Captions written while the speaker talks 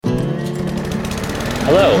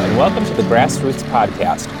Hello, and welcome to the Grassroots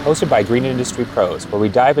Podcast, hosted by Green Industry Pros, where we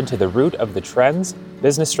dive into the root of the trends,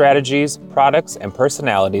 business strategies, products, and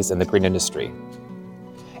personalities in the green industry.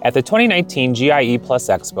 At the 2019 GIE Plus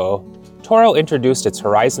Expo, Toro introduced its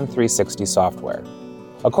Horizon 360 software.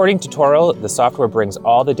 According to Toro, the software brings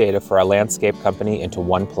all the data for a landscape company into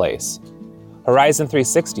one place. Horizon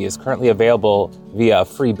 360 is currently available via a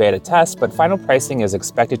free beta test, but final pricing is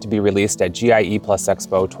expected to be released at GIE Plus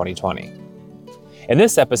Expo 2020. In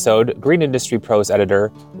this episode, Green Industry Pros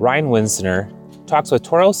editor Ryan Winsner talks with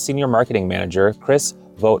Toro's senior marketing manager, Chris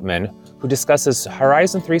Voetman, who discusses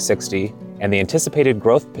Horizon 360 and the anticipated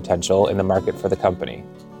growth potential in the market for the company.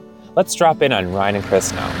 Let's drop in on Ryan and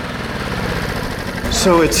Chris now.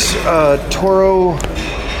 So it's Toro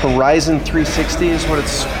Horizon 360 is what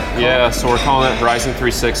it's called? Yeah, so we're calling it Horizon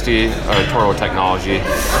 360 Toro technology.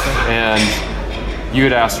 And you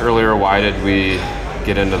had asked earlier, why did we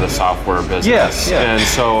get into the software business? Yes, yeah. And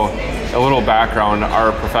so a little background,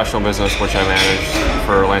 our professional business, which I managed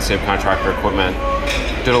for landscape contractor equipment,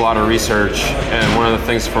 did a lot of research. And one of the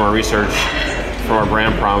things from our research, from our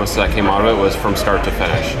brand promise that came out of it was from start to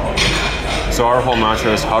finish. So our whole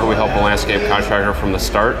mantra is, how do we help a landscape contractor from the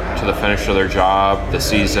start to the finish of their job, the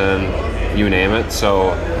season, you name it.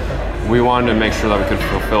 So we wanted to make sure that we could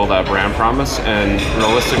fulfill that brand promise. And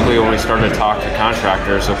realistically, when we started to talk to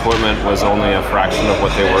contractors, equipment was only a fraction of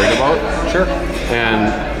what they worried about. Sure.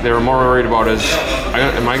 And they were more worried about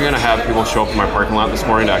am I going to have people show up in my parking lot this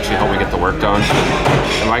morning to actually help me get the work done?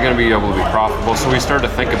 Am I going to be able to be profitable? So we started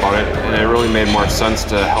to think about it, and it really made more sense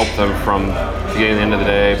to help them from beginning to end of the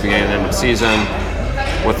day, beginning to end of season,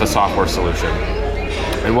 with the software solution.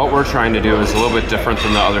 And what we're trying to do is a little bit different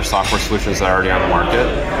than the other software solutions that are already on the market.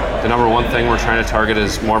 The number one thing we're trying to target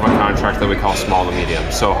is more of a contract that we call small to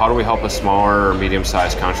medium. So how do we help a smaller or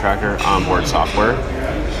medium-sized contractor onboard software?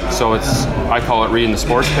 So I call it reading the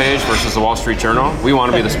sports page versus the Wall Street Journal. We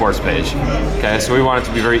want to be the sports page. Okay, so we want it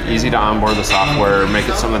to be very easy to onboard the software, make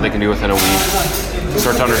it something that they can do within a week,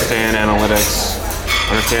 start to understand analytics,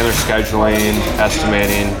 understand their scheduling,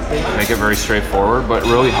 estimating, make it very straightforward, but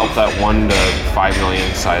really help that 1 to 5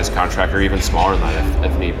 million size contractor, even smaller than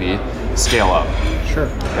that if need be, scale up. Sure.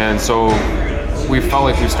 And so we felt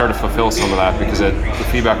like we started to fulfill some of that because the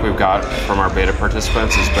feedback we've got from our beta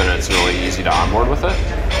participants has been it's really easy to onboard with it.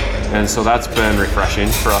 And so that's been refreshing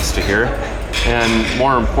for us to hear. And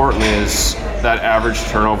more importantly is that average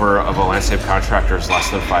turnover of a landscape contractor is less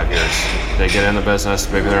than 5 years. They get in the business,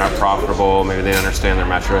 maybe they're not profitable, maybe they understand their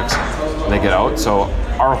metrics, and they get out. So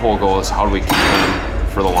our whole goal is, how do we keep them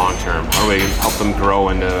for the long term? How do we help them grow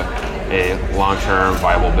into a long-term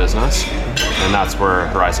viable business? And that's where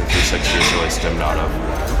Horizon 360 is really stemmed out of.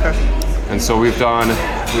 Okay. And so we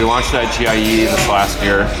launched at GIE this last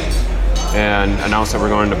year and announced that we're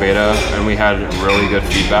going to beta, and we had really good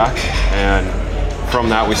feedback. And from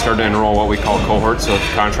that, we started to enroll what we call cohorts of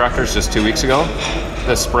contractors just 2 weeks ago,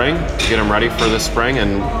 this spring, to get them ready for this spring,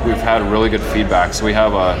 and we've had really good feedback. So we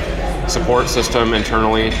have a support system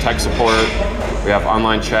internally, tech support, we have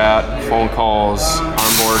online chat, phone calls,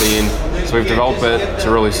 onboarding. So we've developed it to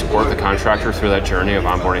really support the contractor through that journey of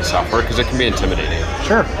onboarding software, because it can be intimidating.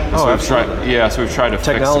 Sure. So we've tried to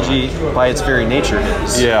technology fix it. By its very nature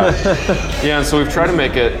is. Yeah. Yeah, and so we've tried to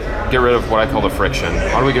get rid of what I call the friction.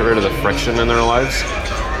 How do we get rid of the friction in their lives?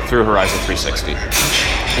 Through Horizon 360.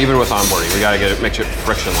 Even with onboarding, we got to make it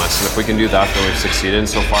frictionless. And if we can do that, then we've succeeded. And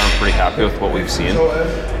so far, I'm pretty happy with what we've seen.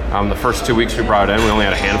 The first 2 weeks we brought it in, we only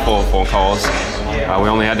had a handful of phone calls. We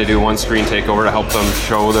only had to do one screen takeover to help them,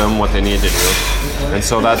 show them what they need to do. And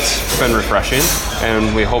so that's been refreshing,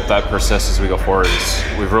 and we hope that persists as we go forward.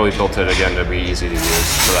 We've really built it again to be easy to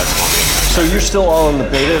use for that small medium. So you're still all in the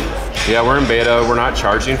beta? Yeah, we're in beta. We're not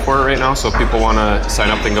charging for it right now, so if people want to sign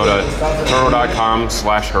up, they can go to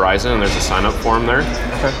toro.com/horizon, and there's a sign-up form there.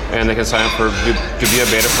 Okay. And they can sign up to be a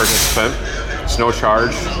beta participant. It's no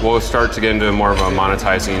charge. We'll start to get into more of a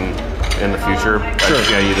monetizing in the future. Sure. At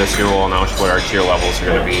GIE this year, we'll announce what our tier levels are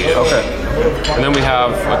going to be. Okay. And then we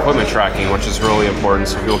have equipment tracking, which is really important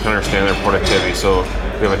so people can understand their productivity. So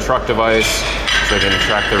we have a truck device, so they can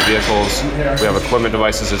track their vehicles. We have equipment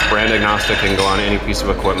devices that's brand agnostic and go on any piece of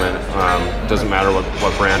equipment. Doesn't matter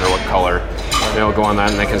what brand or what color. They'll go on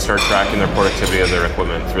that and they can start tracking their productivity of their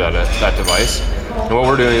equipment through that device. And what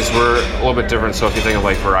we're doing is we're a little bit different. So if you think of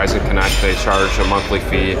like Verizon Connect, they charge a monthly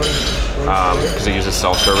fee because it uses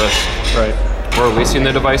self-service. Right. We're leasing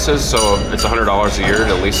the devices, so it's $100 a year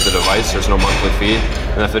to lease the device. There's no monthly fee.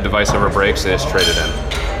 And if the device ever breaks, they just trade it in.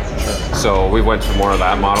 Sure. So we went to more of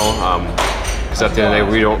that model because at the end of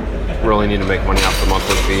the day, we don't really need to make money off the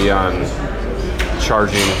monthly fee on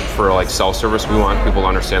charging for like self-service. We want people to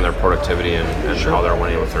understand their productivity and how they're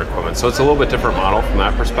winning with their equipment. So it's a little bit different model from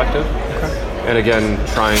that perspective. And again,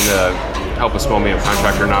 trying to help a small medium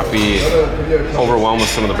contractor not be overwhelmed with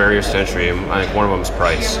some of the barriers to entry. I think one of them is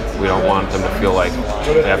price. We don't want them to feel like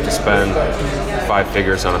they have to spend 5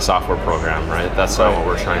 figures on a software program, right? That's not what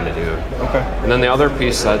we're trying to do. And then the other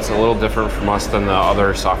piece that's a little different from us than the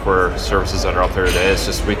other software services that are out there today is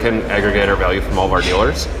just we can aggregate our value from all of our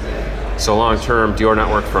dealers. So long-term dealer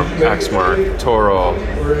network from Exmark, Toro,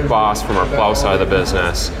 Boss from our plow side of the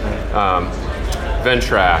business,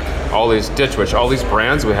 Ventrac, all these Ditch Witch, all these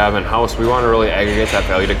brands we have in-house, we want to really aggregate that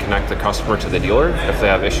value to connect the customer to the dealer if they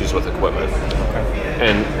have issues with equipment.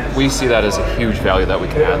 And we see that as a huge value that we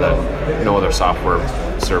can add that no other software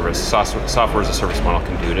as a service model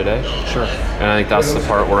can do today. And I think that's the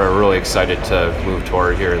part where we're really excited to move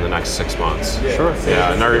toward here in the next 6 months.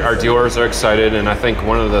 Yeah, and our dealers are excited, and I think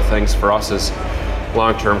one of the things for us is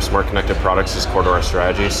long-term smart connected products is core to our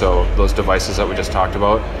strategy. So those devices that we just talked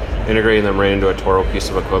about, integrating them right into a Toro piece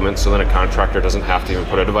of equipment so then a contractor doesn't have to even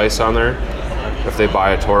put a device on there. If they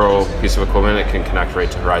buy a Toro piece of equipment, it can connect right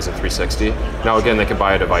to Horizon 360. Now again, they can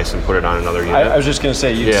buy a device and put it on another unit. I was just going to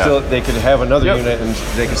say, they could have another unit and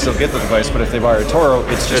they can still get the device, but if they buy a Toro,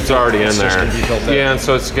 it's already in there. Just gonna be built in. Yeah, and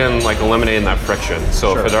so it's again like eliminating that friction.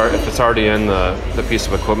 So if it's already in the piece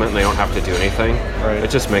of equipment and they don't have to do anything, it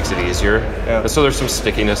just makes it easier. And so there's some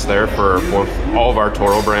stickiness there for all of our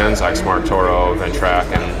Toro brands, Exmark, Toro, Ventrac,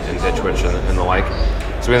 and Ditch Witch and the like.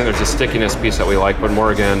 So we think there's a stickiness piece that we like, but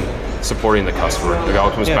more again, supporting the customer. It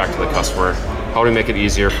all comes back to the customer. How do we make it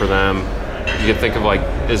easier for them? You can think of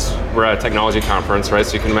we're at a technology conference, right?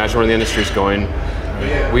 So you can imagine where the industry's going.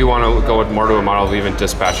 We want to go more to a model of even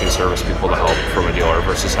dispatching service people to help from a dealer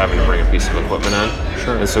versus having to bring a piece of equipment in.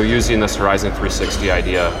 And so using this Horizon 360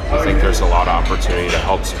 idea, I think there's a lot of opportunity to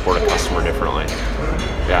help support a customer differently.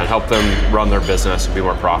 And help them run their business and be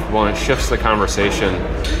more profitable. And it shifts the conversation,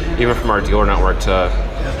 even from our dealer network, to,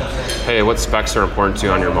 hey, what specs are important to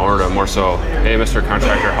you on your mower, to more so, hey, Mr.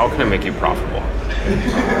 Contractor, how can I make you profitable?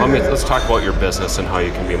 Let's talk about your business and how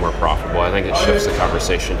you can be more profitable. I think it shifts the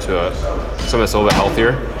conversation to something that's a little bit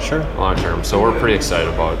healthier, long term. So we're pretty excited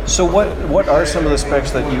about it. So what are some of the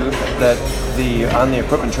specs on the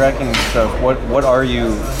equipment tracking stuff? What are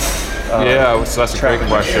you? So that's a great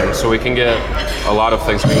question. So we can get a lot of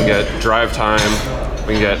things. We can get drive time.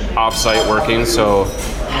 We can get off-site working. So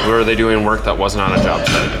where are they doing work that wasn't on a job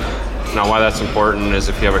site? Now, why that's important is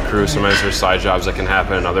if you have a crew, sometimes there's side jobs that can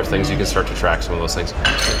happen and other things. You can start to track some of those things.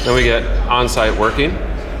 Then we get on-site working,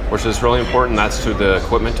 which is really important. That's through the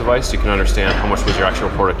equipment device. You can understand how much was your actual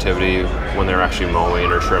productivity when they're actually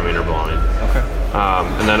mowing or trimming or blowing.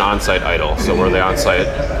 And then on-site idle. So where they on-site,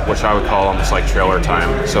 which I would call almost like trailer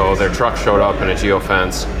time. So their truck showed up in a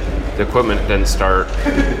geofence. The equipment didn't start.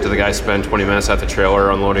 Did the guy spend 20 minutes at the trailer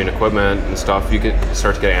unloading equipment and stuff? You could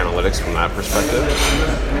start to get analytics from that perspective.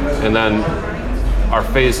 And then our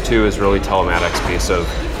phase 2 is really telematics piece of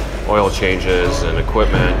oil changes and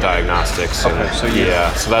equipment diagnostics. So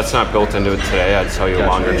that's not built into it today. I'd tell you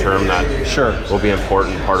longer term that will be an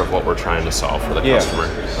important part of what we're trying to solve for the customer.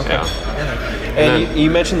 And you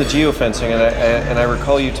mentioned the geofencing, and I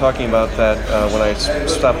recall you talking about that when I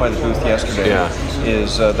stopped by the booth yesterday.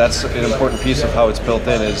 That's an important piece of how it's built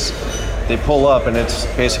in. Is they pull up and it's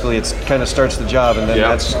kind of starts the job, and then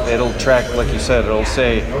it'll track, like you said, it'll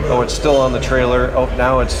say, oh, it's still on the trailer. Oh,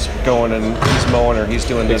 now it's going and he's mowing or he's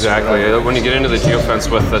doing this. Exactly. When you get into the geofence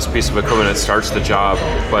with this piece of equipment, it starts the job,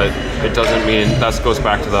 but it doesn't mean that goes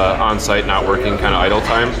back to the on-site not working kind of idle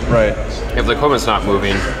time. If the equipment's not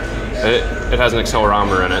moving, it has an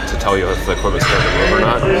accelerometer in it to tell you if the equipment's starting to move or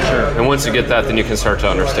not. And once you get that, then you can start to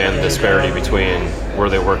understand the disparity between were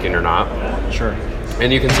they working or not.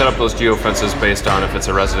 And you can set up those geofences based on if it's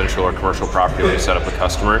a residential or commercial property when you set up a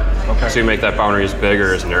customer. So you make that boundary as big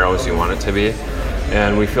or as narrow as you want it to be.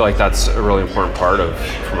 And we feel like that's a really important part of,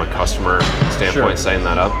 from a customer standpoint, setting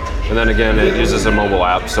that up. And then again, it uses a mobile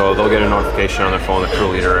app, so they'll get a notification on their phone, the crew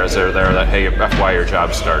leader, as they're there, that, hey, FY, your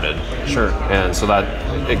job started. And so that,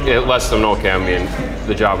 it lets them know, okay,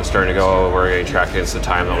 the job is starting to go, we're getting tracked against the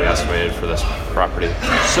time that we estimated for this property.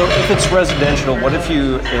 So if it's residential, what if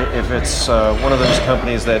it's one of those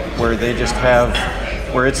companies where they just have,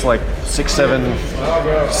 where it's like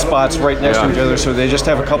 6-7 spots right next to each other, so they just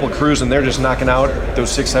have a couple crews and they're just knocking out those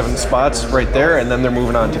 6-7 spots right there, and then they're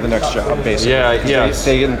moving on to the next job, basically.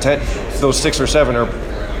 They intend, those 6 or 7 are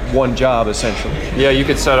one job, essentially. You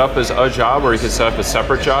could set up as a job, or you could set up as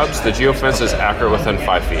separate jobs. The geofence is accurate within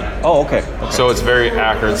 5 feet. So it's very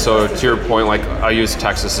accurate. So to your point, like I use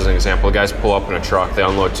Texas as an example. Guys pull up in a truck, they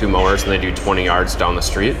unload 2 mowers, and they do 20 yards down the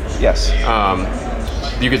street.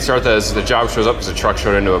 You could start that as the job shows up as a truck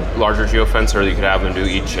showed into a larger geofence, or you could have them do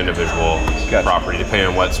each individual property, depending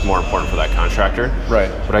on what's more important for that contractor.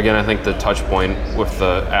 Right. But again, I think the touch point with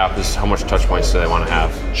the app is how much touch points do they want to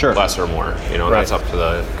have? Sure. Less or more. That's up to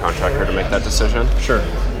the contractor to make that decision. Sure.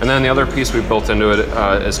 And then the other piece we built into it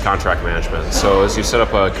is contract management. So as you set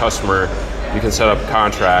up a customer, you can set up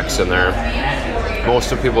contracts in there.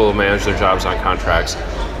 Most of people manage their jobs on contracts.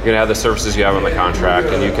 You're going to have the services you have on the contract,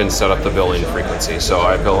 and you can set up the billing frequency. So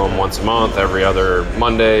I bill them once a month, every other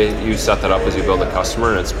Monday. You set that up as you build the customer,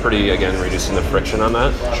 and it's pretty, again, reducing the friction on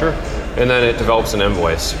that. Sure. And then it develops an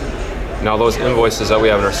invoice. Now those invoices that we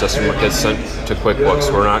have in our system get sent to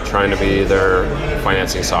QuickBooks. We're not trying to be their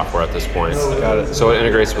financing software at this point. Got it. So it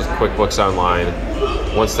integrates with QuickBooks Online.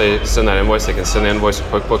 Once they send that invoice, they can send the invoice to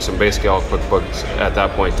QuickBooks, and basically all QuickBooks at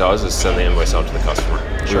that point does is send the invoice out to the customer.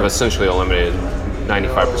 Sure. We've essentially eliminated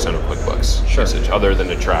 95% of QuickBooks usage, other than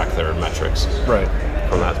to track their metrics. Right.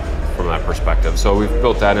 From that perspective. So we've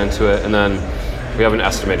built that into it, and then we have an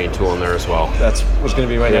estimating tool in there as well. That's was going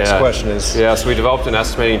to be my next question is... Yeah, so we developed an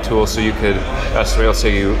estimating tool so you could estimate, let's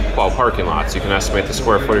say you plow parking lots, you can estimate the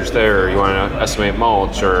square footage there, or you want to estimate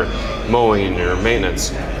mulch or mowing or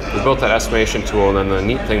maintenance. We built that estimation tool, and then the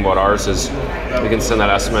neat thing about ours is we can send that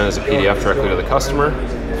estimate as a PDF directly to the customer.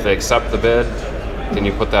 If they accept the bid, then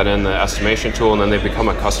you put that in the estimation tool, and then they become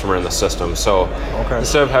a customer in the system. So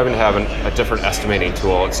instead of having to have a different estimating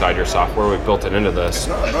tool outside your software, we've built it into this.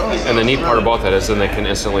 And the neat part about that is then they can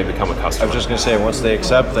instantly become a customer. I was just going to say, once they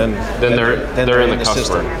accept, then they're in the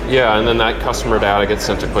customer. System. Yeah, and then that customer data gets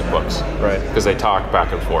sent to QuickBooks. Right. Because they talk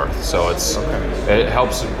back and forth. So it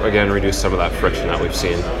helps, again, reduce some of that friction that we've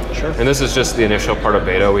seen. Sure. And this is just the initial part of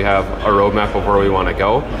beta. We have a roadmap of where we want to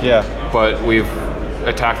go. Yeah. But we've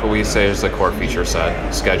attack what we say is the core feature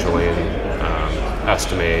set: scheduling,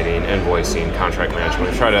 estimating, invoicing, contract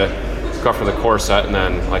management. We try to go after the core set, and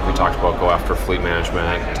then, like we talked about, go after fleet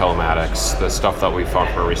management, telematics. The stuff that we found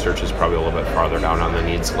from our research is probably a little bit farther down on the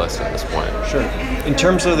needs list at this point. Sure. In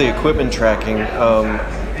terms of the equipment tracking,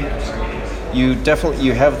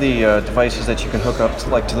 you have the devices that you can hook up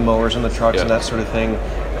to the mowers and the trucks and that sort of thing.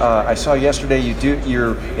 I saw yesterday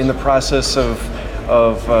you're in the process of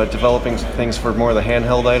developing things for more of the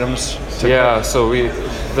handheld items. So I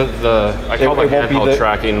call the handheld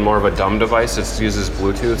tracking more of a dumb device. It uses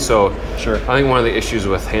Bluetooth. So sure. I think one of the issues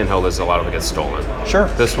with handheld is a lot of it gets stolen. Sure.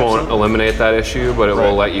 This won't eliminate that issue, but it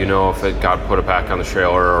will let you know if it got put back on the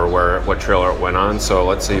trailer or what trailer it went on. So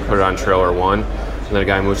let's say you put it on trailer 1, and then a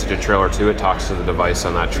guy moves it to trailer 2, it talks to the device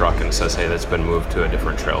on that truck and says, hey, that's been moved to a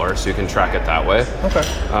different trailer. So you can track it that way. Okay.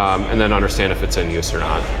 And then understand if it's in use or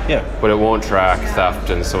not. Yeah. But it won't track theft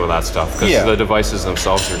and some of that stuff, because the devices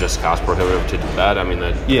themselves are just cost prohibitive to do that. I mean,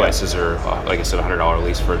 the devices are, like I said, $100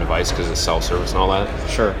 lease for a device because it's self-service and all that.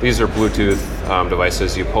 Sure. These are Bluetooth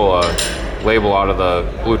devices. You pull a label out of the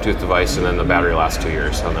Bluetooth device, and then the battery lasts 2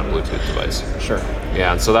 years on that Bluetooth device. Sure.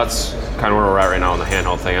 Yeah, and so that's kind of where we're at right now on the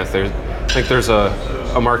handheld thing. I think there's a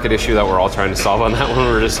market issue that we're all trying to solve on that one.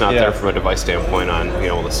 We're just not there from a device standpoint on being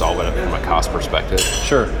able to solve it from a cost perspective.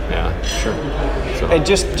 Sure. Yeah. Sure. So. And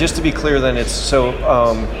just to be clear, then it's so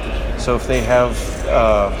if they have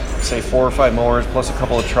say 4 or 5 mowers plus a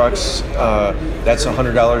couple of trucks, that's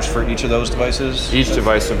 $100 for each of those devices. Each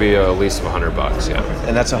device would be a lease of $100. Yeah.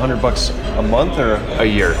 And that's $100 a month or a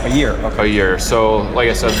year? A year. Okay. A year. So, like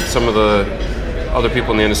I said, some of the other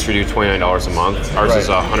people in the industry do $29 a month. Ours is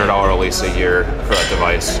 $100 lease a year for that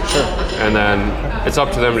device. Sure. And then it's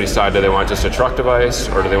up to them to decide, do they want just a truck device,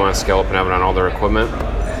 or do they want to scale up and have it on all their equipment?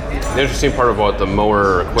 The interesting part about the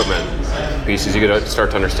mower equipment piece is you get to start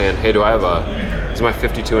to understand, hey, is my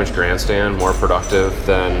 52-inch grandstand more productive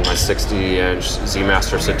than my 60-inch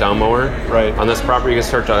Z-Master sit-down mower? Right. On this property, you can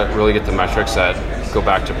start to really get the metrics that go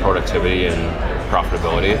back to productivity and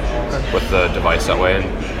profitability with the device that way.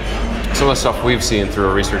 And some of the stuff we've seen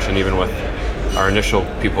through research, and even with our initial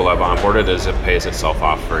people that have onboarded, is it pays itself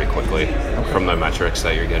off very quickly from the metrics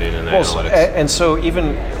that you're getting in the analytics. And so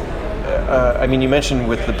even, you mentioned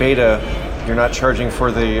with the beta, you're not charging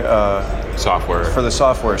for the software. For the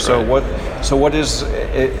software. So what is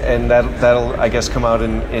it, and that'll I guess come out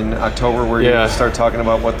in October, where you start talking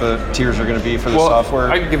about what the tiers are going to be for the software.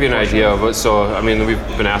 I can give you an idea of it. So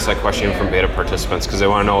we've been asked that question from beta participants because they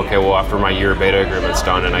want to know, okay, well, after my year beta agreement's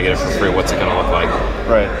done and I get it for free, what's it going to look like?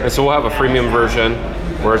 Right. And so we'll have a freemium version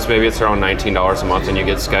where it's around $19 a month, and you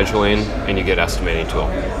get scheduling and you get estimating tool.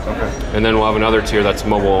 Okay. And then we'll have another tier that's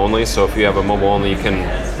mobile only. So if you have a mobile only, you can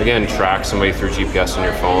again track somebody through GPS on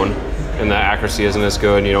your phone and the accuracy isn't as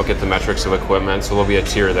good, and you don't get the metrics of equipment, so there'll be a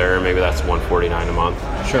tier there, maybe that's $149 a month.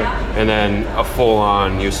 Sure. And then a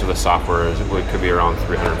full-on use of the software could be around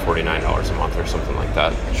 $349 a month or something like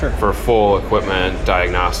that. Sure. For full equipment,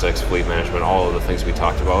 diagnostics, fleet management, all of the things we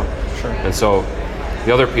talked about. Sure. And so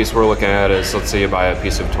the other piece we're looking at is, let's say you buy a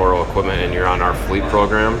piece of Toro equipment and you're on our fleet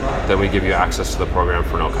program, then we give you access to the program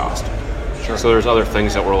for no cost. Sure. So there's other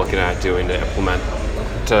things that we're looking at doing to implement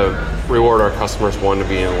to reward our customers, one, to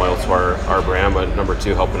being loyal to our brand, but number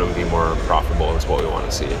two, helping them be more profitable is what we want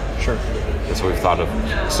to see. Sure. And so we've thought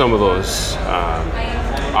of some of those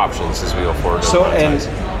options as we go forward. So, and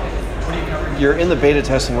you're in the beta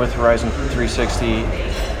testing with Horizon 360.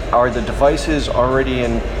 Are the devices already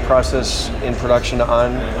in process, in production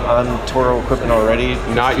on Toro equipment already?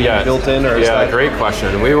 Not yet. Built in, or yeah, great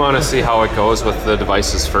question. We want to see how it goes with the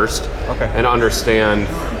devices first, and understand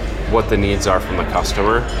what the needs are from the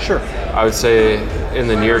customer. Sure. I would say in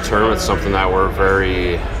the near term, it's something that we're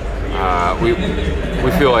very,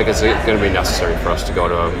 we feel like it's going to be necessary for us to go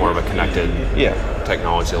to more of a connected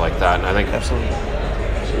technology like that. And I think absolutely,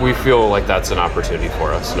 we feel like that's an opportunity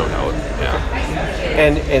for us, no doubt. Yeah.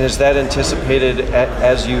 And is that anticipated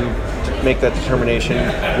as you make that determination?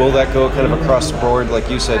 Will that go kind of across the board, like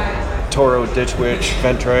you said, Toro, Ditch Witch,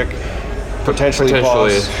 Ventrek? Potentially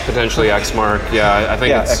Exmark. Yeah, I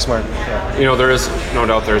think it's Exmark. Yeah. There is no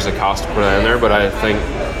doubt there's a cost to put that in there, but I think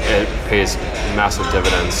it pays massive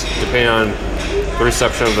dividends depending on the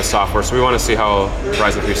reception of the software. So we want to see how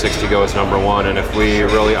Horizon 360 goes, number one, and if we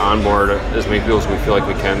really onboard as many people as we feel like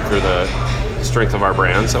we can through the strength of our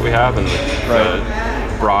brands that we have and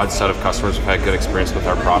the broad set of customers who've had good experience with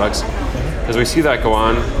our products. As we see that go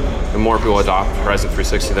on, the more people adopt Horizon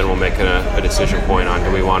 360, then we'll make a decision point on,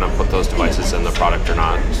 do we want to put those devices in the product or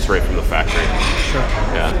not, straight from the factory. Sure.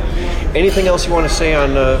 Yeah. Anything else you want to say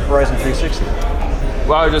on Horizon 360?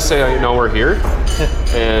 Well, I would just say, we're here,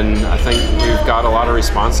 and I think we've got a lot of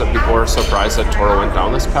response that people are surprised that Toro went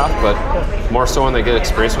down this path, but more so when they get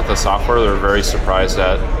experience with the software, they're very surprised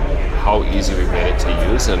at how easy we've made it to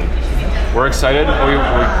use, and we're excited. We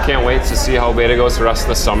can't wait to see how beta goes the rest of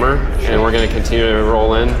the summer, and we're going to continue to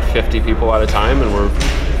roll in 50 people at a time, and we're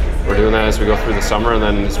doing that as we go through the summer, and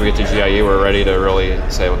then as we get to GIE, we're ready to really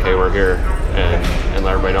say, okay, we're here, and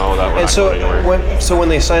let everybody know that we're not going anywhere. So when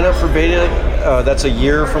they sign up for beta, that's a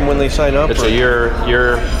year from when they sign up? It's a year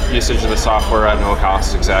usage of the software at no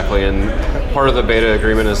cost, exactly, and part of the beta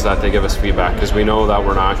agreement is that they give us feedback, because we know that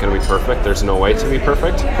we're not going to be perfect. There's no way to be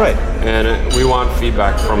perfect. Right. And we want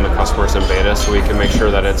feedback from the customers in beta so we can make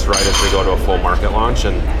sure that it's right as we go to a full market launch.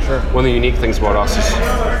 And one of the unique things about us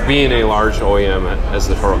is being a large OEM, as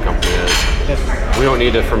the Toro company is, we don't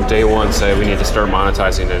need to from day one say we need to start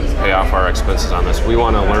monetizing and pay off our expenses on this. We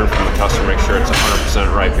want to learn from the customer, make sure it's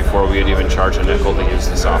 100% right before we'd even charge a nickel to use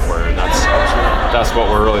the software, and that's what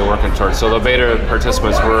we're really working towards. So the beta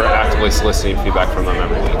participants, we're actively soliciting feedback from them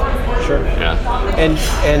every week. Sure. Yeah.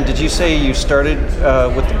 And did you say you started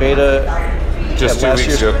with the beta just 2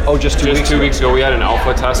 weeks ago? Oh, just 2 weeks ago. Just 2 weeks ago. We had an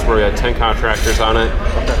alpha test where we had 10 contractors on it.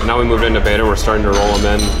 Okay. Now we moved into beta. We're starting to roll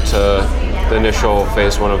them into the initial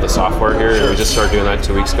phase one of the software here. Sure. We just started doing that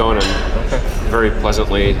 2 weeks ago, and very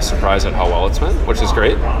pleasantly surprised at how well it's went, which is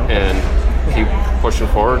great, and keep pushing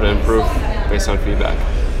forward to improve based on feedback.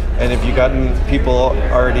 And have you gotten people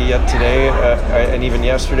already yet today and even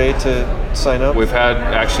yesterday to sign up? We've had,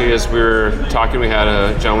 actually, as we were talking, we had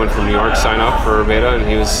a gentleman from New York sign up for beta, and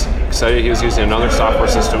he was excited. He was using another software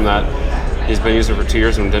system that he's been using for 2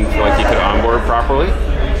 years and didn't feel like he could onboard properly.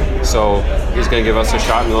 So he's going to give us a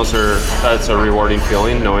shot, and that's a rewarding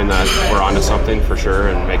feeling, knowing that we're onto something for sure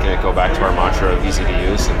and making it go back to our mantra of easy to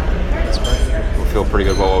use. And that's right. We feel pretty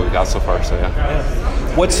good about what we've got so far. So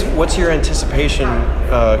yeah. What's your anticipation,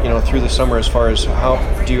 through the summer, as far as how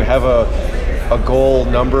do you have a goal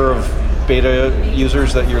number of beta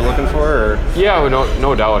users that you're looking for? Or? Yeah,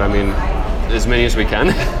 no doubt. I mean, as many as we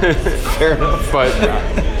can. Fair enough. But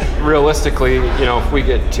realistically, if we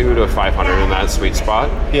get 200 to 500 in that sweet spot,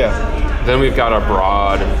 then we've got a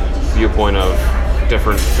broad viewpoint of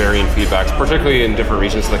different varying feedbacks, particularly in different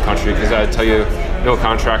regions of the country, because I tell you, no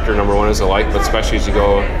contractor, number one, is alike, but especially as you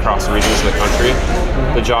go across the regions of the country,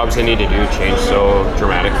 the jobs they need to do change so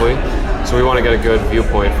dramatically. So we want to get a good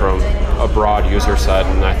viewpoint from a broad user set,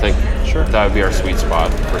 and I think that would be our sweet spot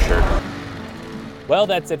for sure. Well,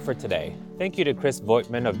 that's it for today. Thank you to Chris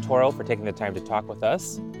Voigtman of Toro for taking the time to talk with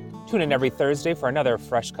us. Tune in every Thursday for another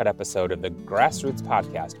fresh cut episode of the Grassroots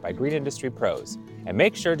Podcast by Green Industry Pros, and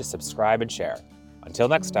make sure to subscribe and share. Until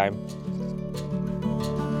next time.